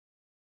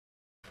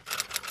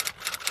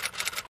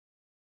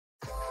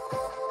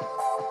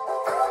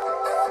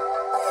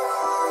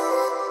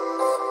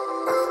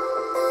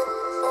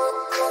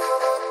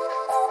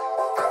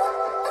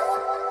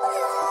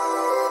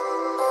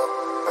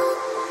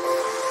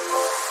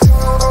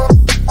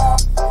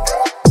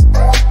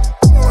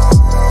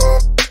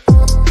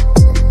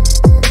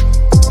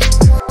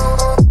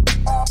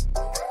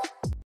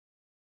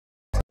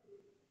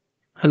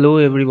Hello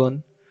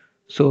everyone.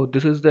 So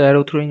this is the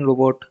arrow throwing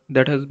robot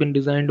that has been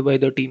designed by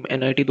the team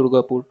NIT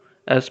Durgapur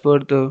as per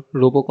the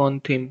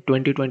Robocon theme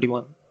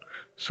 2021.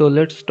 So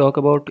let's talk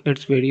about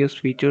its various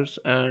features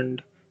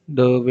and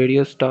the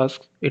various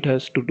tasks it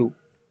has to do.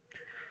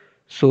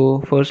 So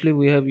firstly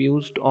we have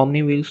used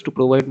Omni wheels to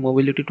provide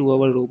mobility to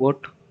our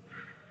robot.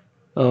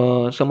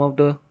 Some of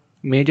the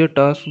major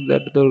tasks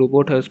that the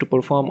robot has to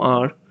perform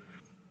are: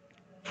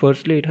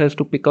 firstly it has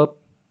to pick up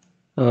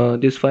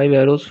these 5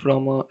 arrows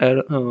from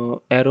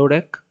a arrow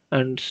rack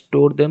and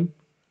store them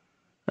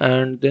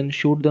and then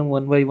shoot them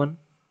one by one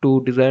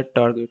to desired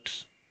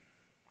targets.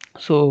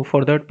 So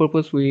for that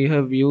purpose we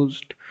have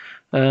used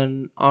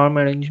an arm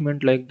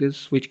arrangement like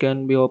this, which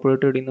can be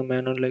operated in a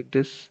manner like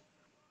this.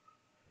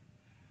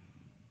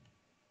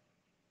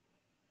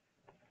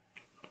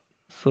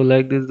 So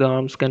like this the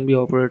arms can be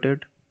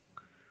operated.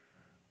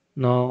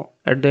 Now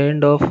at the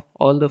end of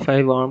all the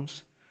 5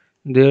 arms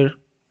there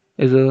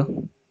is a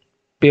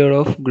pair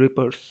of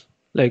grippers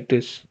like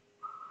this.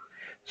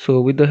 So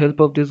with the help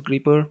of this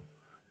gripper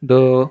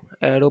the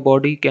arrow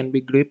body can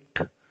be gripped,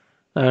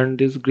 and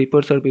these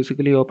grippers are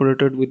basically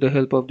operated with the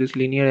help of this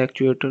linear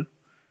actuator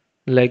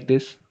like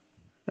this.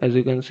 As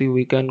you can see,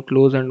 we can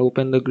close and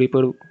open the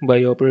gripper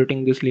by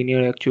operating this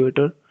linear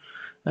actuator,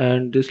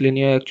 and this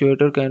linear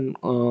actuator can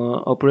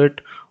operate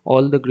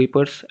all the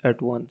grippers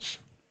at once.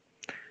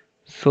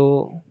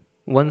 So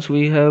once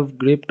we have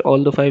gripped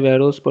all the 5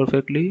 arrows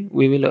perfectly,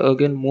 we will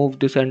again move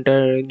this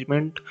entire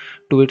arrangement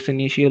to its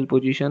initial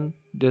position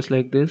just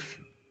like this,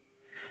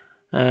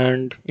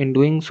 and in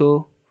doing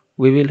so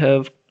we will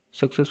have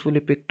successfully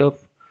picked up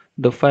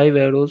the 5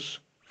 arrows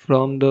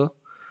from the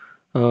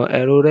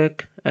arrow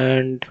rack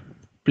and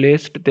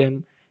placed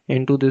them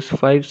into these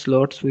 5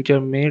 slots which are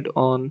made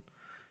on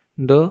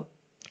the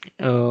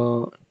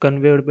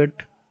conveyor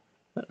belt.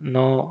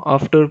 Now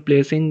after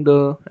placing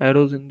the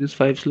arrows in these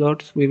 5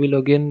 slots we will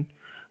again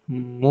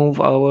move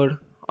our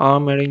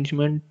arm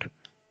arrangement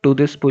to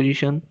this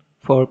position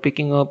for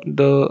picking up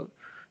the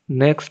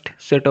next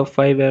set of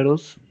 5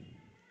 arrows.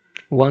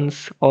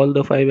 Once all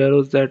the 5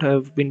 arrows that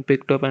have been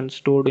picked up and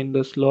stored in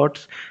the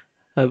slots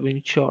have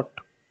been shot.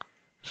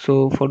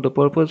 So for the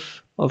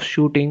purpose of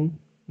shooting,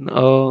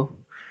 a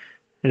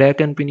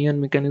rack and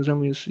pinion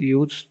mechanism is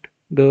used.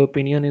 The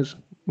pinion is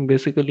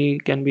basically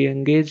can be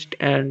engaged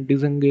and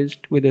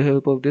disengaged with the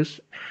help of this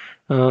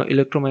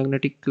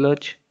electromagnetic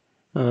clutch.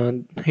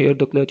 Here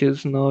the clutch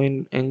is now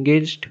in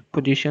engaged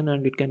position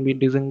and it can be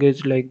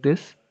disengaged like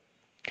this.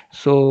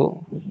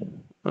 So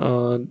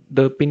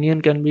the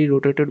pinion can be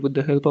rotated with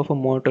the help of a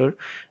motor,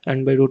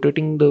 and by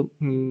rotating the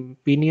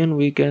pinion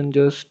we can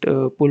just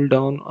pull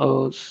down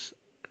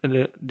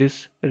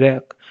this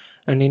rack,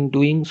 and in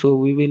doing so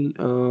we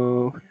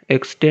will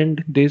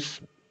extend this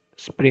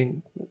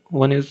spring.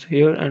 One is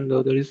here and the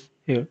other is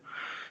here.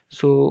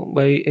 So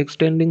by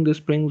extending the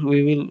springs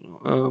we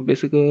will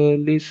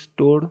basically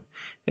store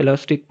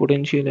elastic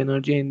potential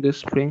energy in this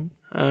spring,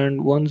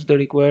 and once the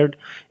required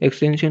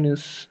extension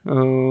is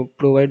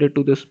provided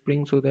to the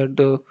spring so that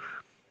the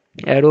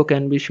arrow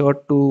can be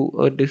shot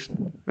to this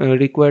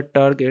required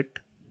target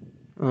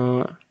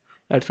uh,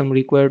 at some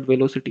required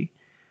velocity,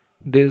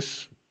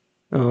 this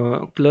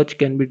clutch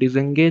can be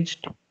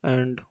disengaged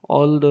and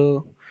all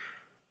the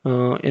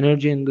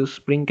energy in the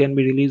spring can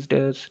be released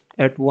as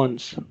at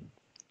once,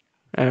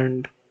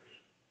 and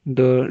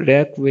the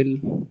rack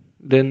will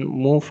then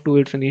move to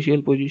its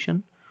initial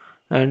position,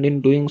 and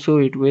in doing so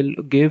it will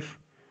give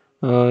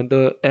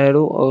the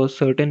arrow a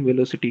certain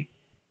velocity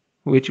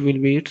which will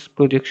be its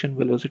projection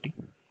velocity.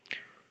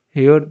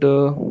 Here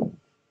the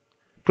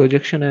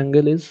projection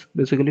angle is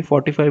basically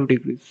 45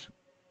 degrees.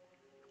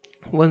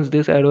 Once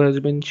this arrow has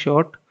been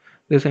shot,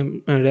 this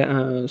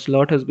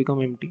slot has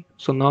become empty.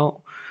 So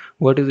now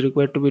what is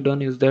required to be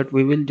done is that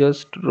we will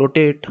just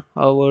rotate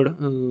our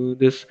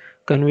this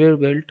conveyor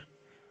belt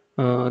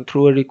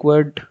through a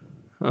required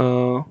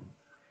uh,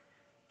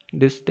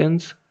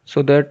 distance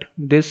so that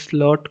this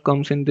slot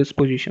comes in this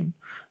position,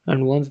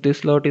 and once this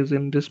slot is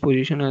in this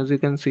position, as you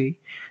can see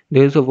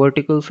there is a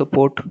vertical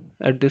support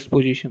at this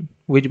position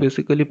which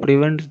basically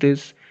prevents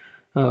this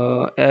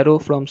arrow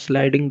from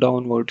sliding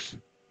downwards.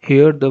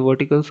 Here the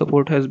vertical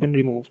support has been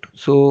removed,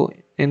 so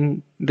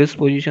in this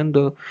position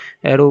the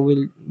arrow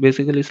will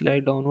basically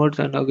slide downwards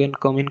and again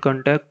come in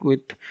contact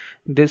with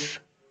this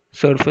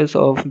surface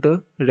of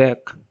the rack,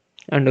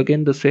 and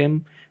again the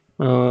same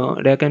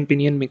rack and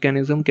pinion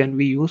mechanism can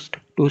be used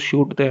to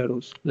shoot the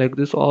arrows. Like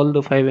this all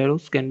the 5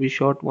 arrows can be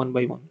shot one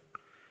by one.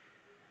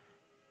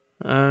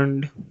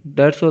 And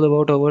that's all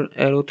about our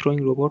arrow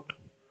throwing robot.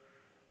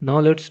 Now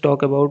let's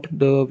talk about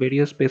the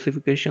various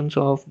specifications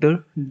of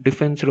the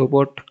defense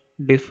robot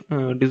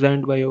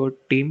designed by our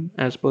team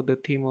as per the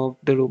theme of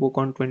the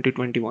Robocon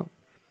 2021.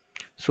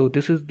 So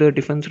this is the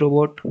defense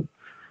robot.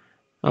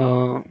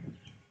 Uh,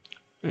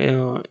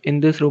 in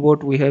this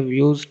robot we have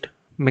used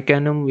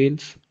mecanum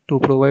wheels to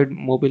provide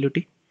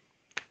mobility.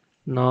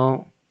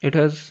 Now it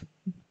has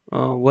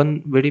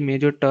one very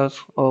major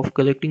task of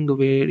collecting the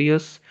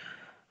various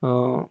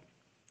uh,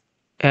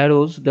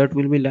 arrows that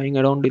will be lying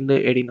around in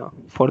the arena.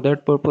 For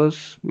that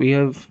purpose, we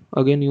have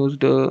again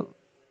used a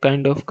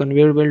kind of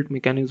conveyor belt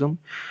mechanism,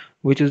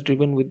 which is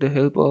driven with the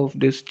help of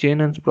this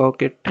chain and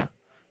sprocket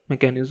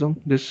mechanism.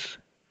 This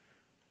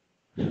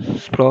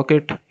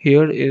sprocket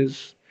here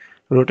is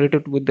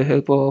rotated with the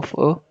help of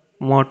a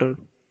motor,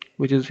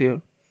 which is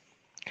here.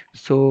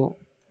 So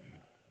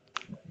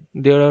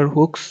there are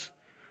hooks,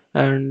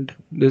 and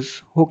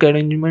this hook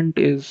arrangement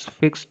is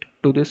fixed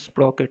to this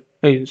sprocket,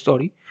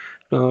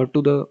 to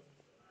the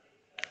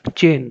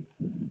chain.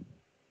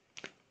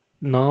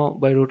 Now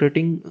by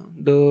rotating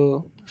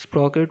the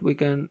sprocket we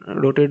can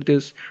rotate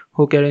this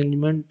hook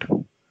arrangement,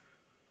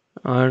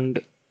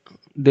 and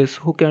this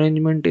hook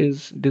arrangement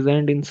is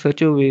designed in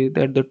such a way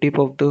that the tip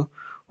of the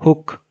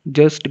hook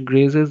just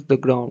grazes the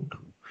ground.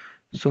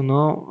 So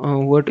now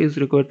what is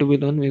required to be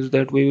done is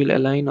that we will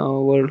align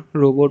our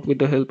robot with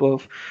the help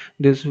of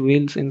these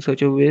wheels in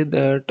such a way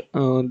that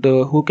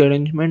the hook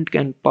arrangement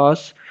can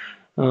pass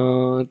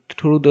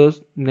through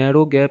the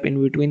narrow gap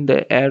in between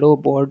the arrow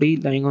body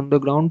lying on the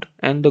ground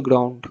and the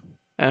ground,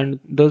 and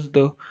thus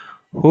the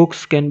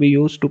hooks can be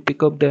used to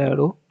pick up the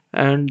arrow,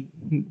 and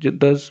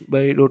thus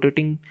by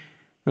rotating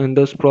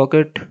the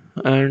sprocket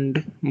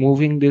and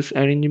moving this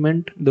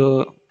arrangement,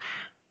 the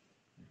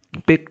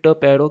picked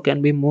up arrow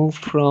can be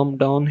moved from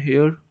down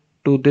here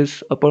to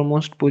this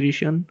uppermost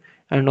position,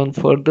 and on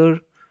further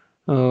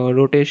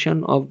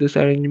rotation of this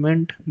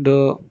arrangement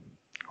the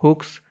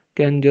hooks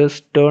can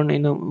just turn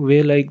in a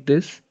way like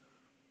this.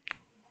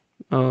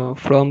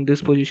 From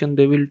this position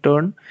they will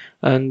turn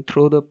and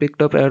throw the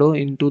picked up arrow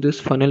into this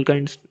funnel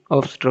kind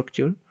of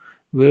structure,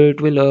 where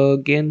it will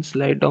again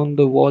slide down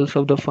the walls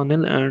of the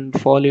funnel and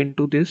fall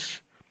into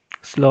this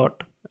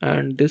slot.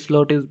 And this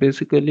slot is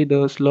basically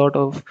the slot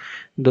of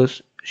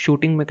the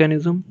shooting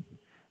mechanism,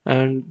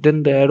 and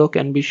then the arrow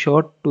can be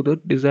shot to the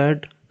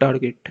desired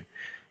target.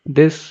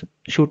 This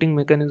shooting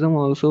mechanism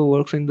also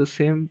works in the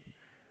same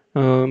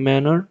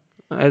manner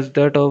as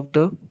that of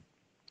the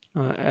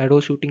arrow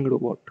shooting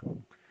robot.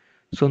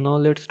 So now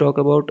let's talk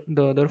about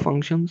the other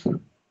functions.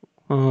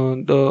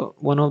 The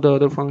one of the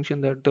other function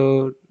that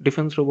the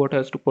defense robot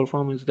has to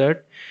perform is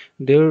that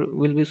there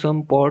will be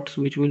some pods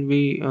which will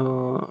be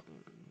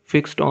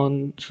fixed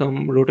on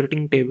some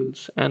rotating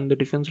tables, and the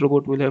defense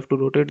robot will have to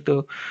rotate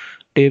the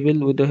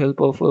table with the help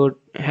of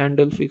a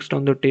handle fixed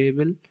on the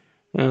table,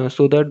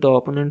 so that the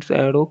opponent's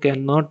arrow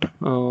cannot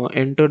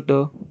enter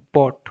the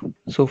pot.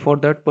 So for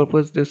that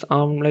purpose this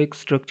arm like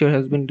structure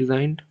has been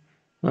designed.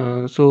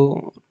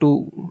 So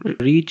to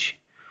reach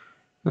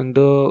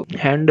the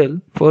handle,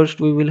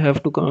 first we will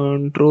have to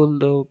control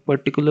the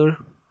particular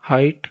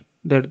height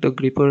that the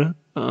gripper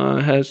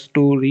has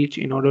to reach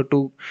in order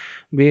to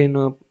be in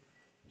a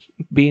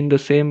be in the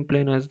same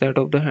plane as that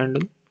of the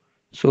handle.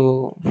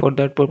 So for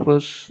that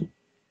purpose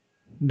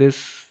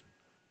this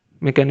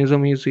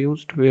mechanism is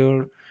used,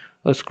 where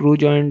a screw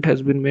joint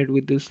has been made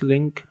with this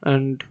link,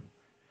 and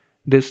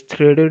this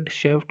threaded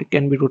shaft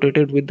can be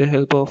rotated with the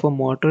help of a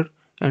motor,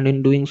 and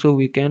in doing so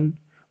we can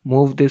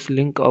move this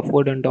link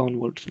upward and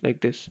downwards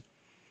like this.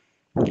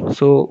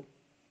 So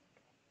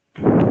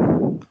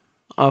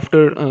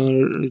after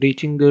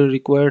reaching the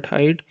required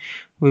height,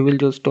 we will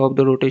just stop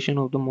the rotation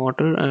of the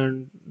motor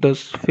and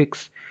thus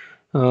fix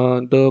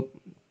the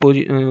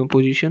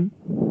position,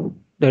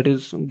 that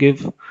is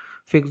give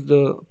fix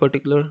the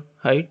particular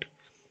height.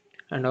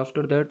 And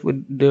after that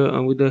with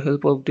the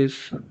help of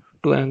these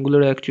two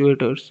angular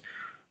actuators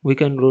we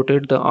can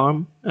rotate the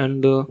arm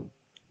and the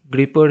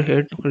gripper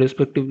head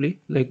respectively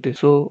like this.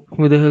 So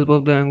with the help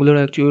of the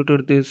angular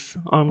actuator this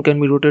arm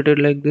can be rotated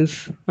like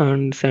this,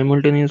 and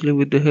simultaneously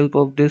with the help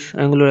of this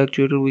angular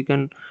actuator we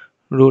can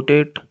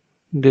rotate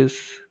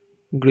this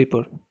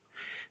gripper.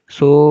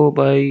 So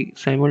by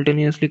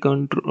simultaneously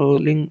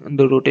controlling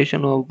the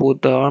rotation of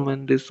both the arm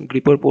and this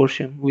gripper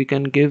portion, we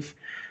can give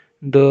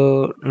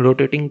the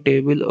rotating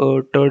table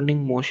a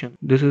turning motion.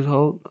 This is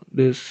how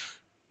this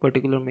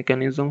particular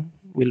mechanism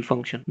will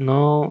function.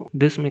 Now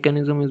this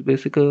mechanism is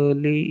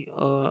basically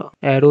a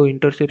arrow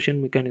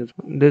interception mechanism.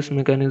 This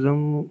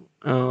mechanism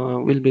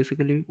will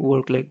basically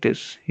work like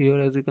this. Here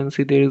as you can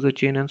see there is a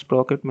chain and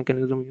sprocket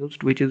mechanism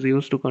used, which is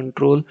used to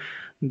control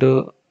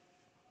the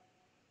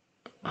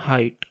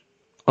height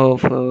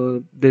of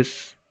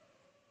this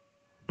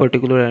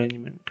particular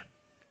arrangement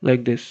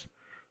like this.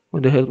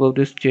 With the help of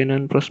this chain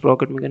and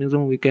sprocket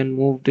mechanism we can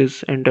move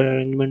this entire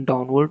arrangement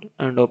downward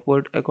and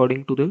upward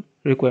according to the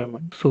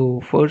requirement.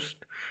 So first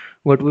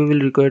what we will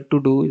require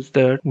to do is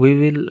that we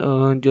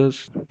will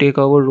just take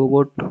our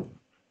robot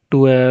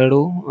to an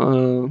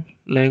arrow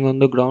lying on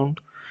the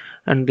ground,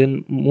 and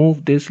then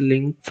move this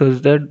link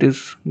such that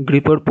this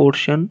gripper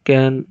portion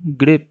can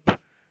grip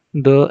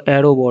the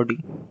arrow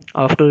body.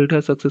 After it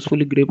has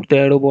successfully gripped the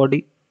arrow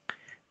body,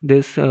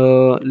 this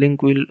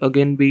link will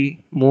again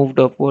be moved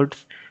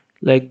upwards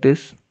like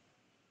this,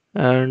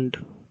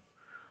 and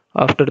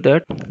after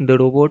that the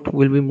robot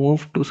will be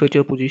moved to such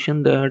a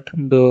position that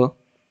the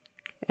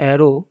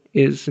arrow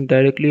is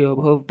directly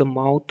above the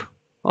mouth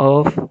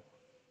of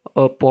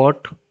a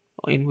pot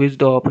in which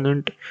the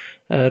opponent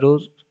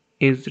arrows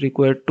is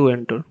required to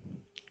enter.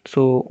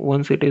 So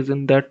once it is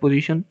in that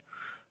position,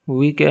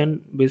 we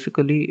can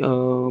basically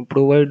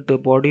provide the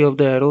body of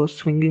the arrow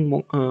swinging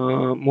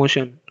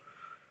motion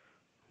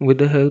with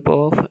the help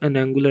of an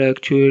angular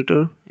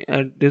actuator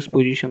at this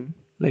position,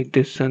 like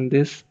this, and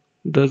this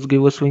thus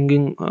give a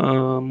swinging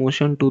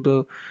motion to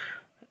the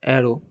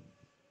arrow.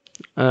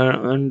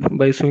 And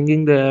by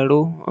swinging the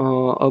arrow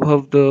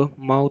above the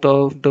mouth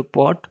of the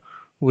pot,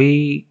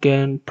 we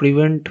can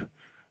prevent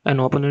an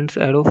opponent's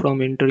arrow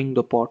from entering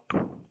the pot.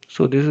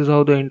 So this is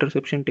how the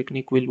interception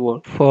technique will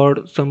work.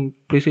 For some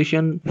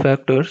precision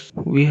factors,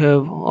 we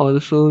have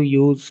also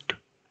used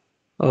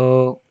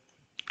a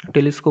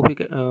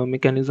telescopic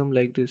mechanism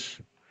like this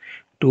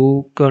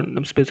to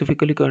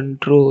specifically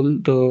control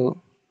the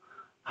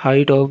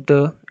height of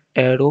the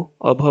arrow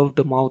above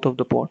the mouth of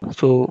the pot.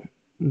 So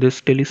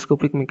this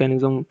telescopic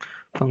mechanism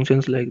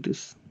functions like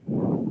this.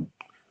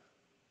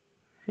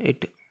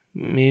 It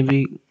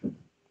maybe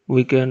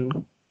we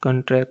can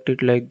contract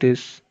it like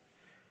this,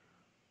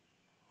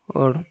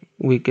 or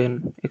we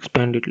can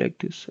expand it like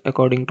this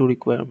according to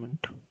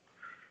requirement.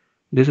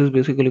 This is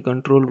basically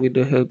controlled with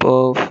the help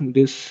of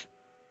this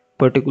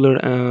particular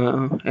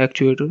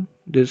actuator.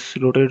 This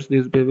rotates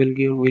this bevel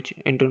gear, which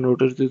in turn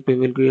rotates this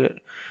bevel gear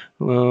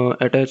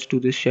attached to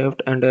this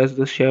shaft, and as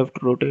the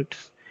shaft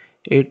rotates,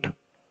 it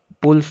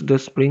pulls the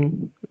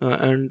spring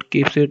and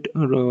keeps it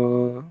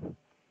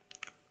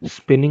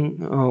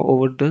spinning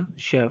over the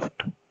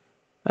shaft.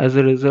 As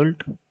a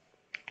result,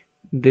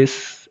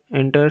 this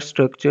entire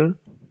structure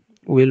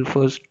will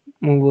first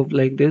move up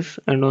like this,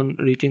 and on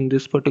reaching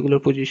this particular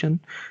position,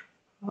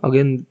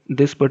 again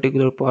this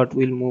particular part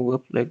will move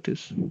up like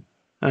this,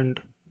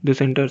 and this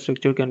entire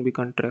structure can be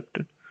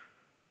contracted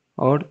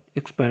or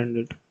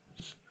expanded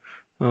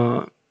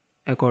uh,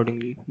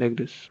 accordingly like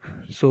this.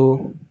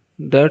 So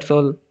that's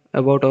all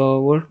about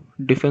our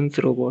defense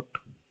robot.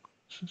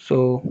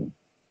 So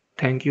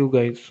thank you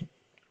guys.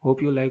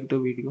 Hope you liked the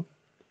video.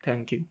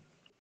 Thank you.